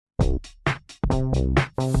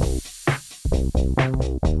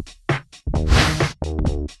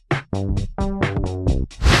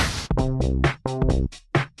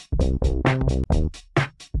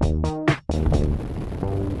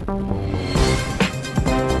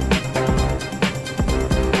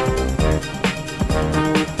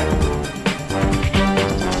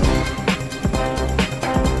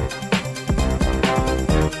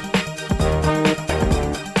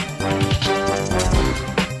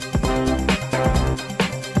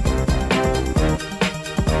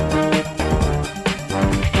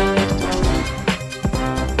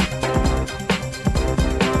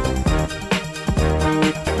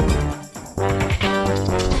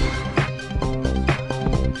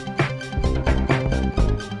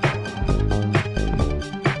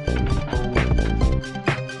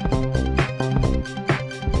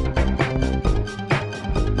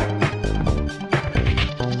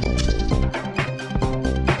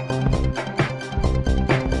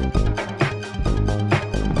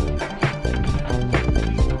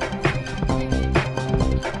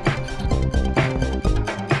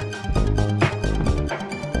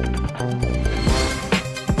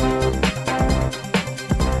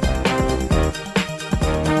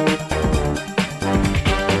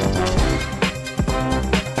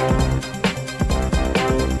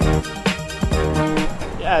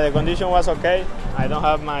Yeah, the condition was okay. I don't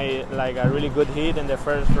have a really good hit in the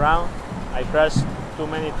first round. I crashed too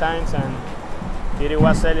many times and it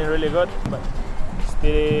was sailing really good, but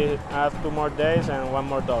still have 2 more days and 1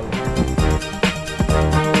 more double.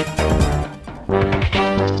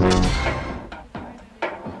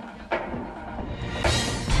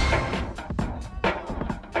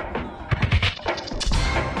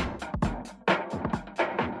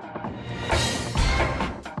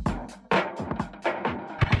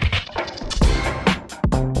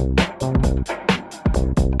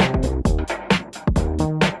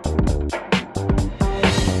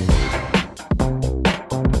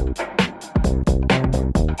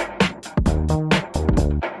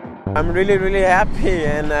 I'm really happy,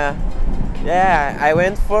 and yeah, I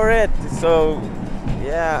went for it. So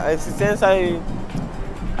yeah, since I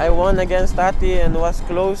won against Tati and was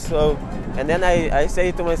close, so and then I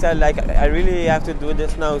say to myself, like, I really have to do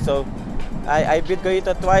this now. So I beat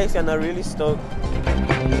Gollito twice and I'm really stoked.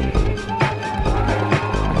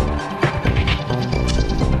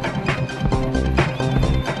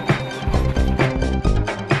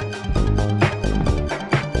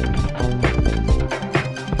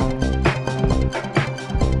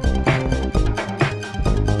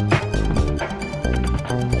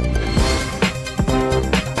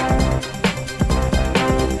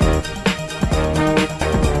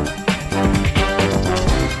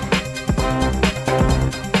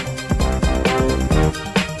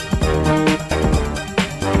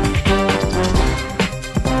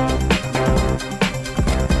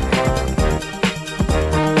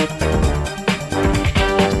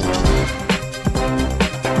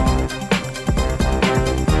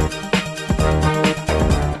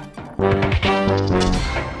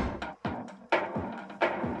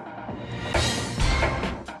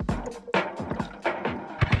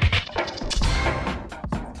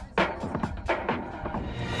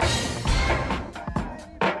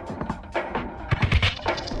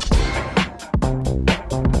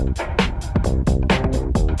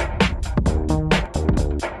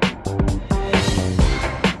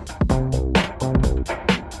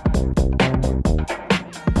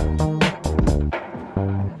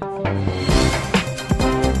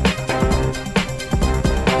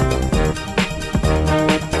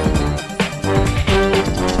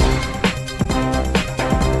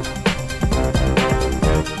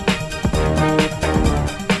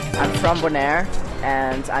 From Bonaire,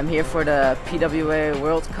 and I'm here for the PWA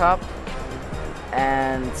World Cup,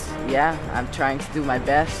 and yeah, I'm trying to do my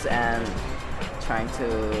best and trying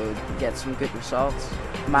to get some good results.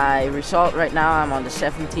 My result right now, I'm on the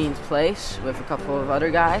 17th place with a couple of other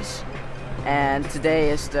guys, and today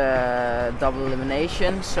is the double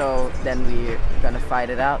elimination, so then we're gonna fight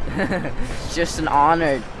it out. It's just an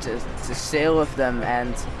honor to sail with them,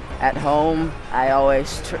 and at home I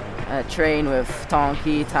always train with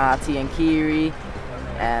Tonki, Tati and Kiri,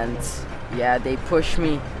 and yeah, they push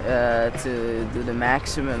me to do the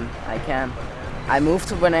maximum I can. I moved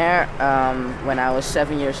to Bonaire when I was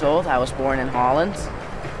 7 years old. I was born in Holland,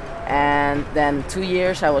 and then 2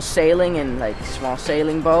 years I was sailing in like small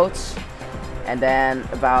sailing boats, and then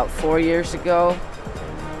about 4 years ago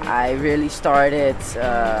I really started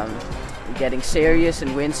getting serious in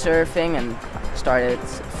windsurfing and started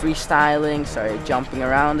freestyling, started jumping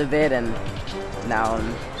around a bit, and now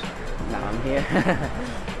I'm here.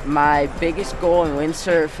 My biggest goal in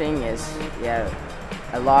windsurfing is, yeah,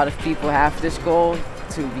 a lot of people have this goal,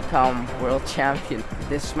 to become world champion.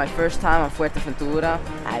 This is my first time on Fuerteventura.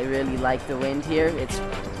 I really like the wind here. It's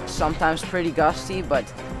sometimes pretty gusty, but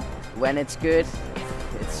when it's good,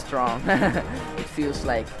 it's strong. It feels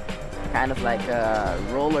like kind of like a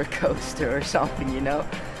roller coaster or something, you know?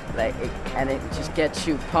 Like and it just gets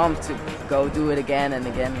you pumped to go do it again and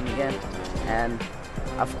again and again. And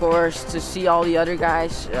of course, to see all the other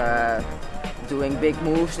guys doing big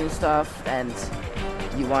moves and stuff, and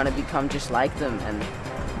you want to become just like them and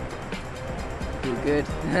do good.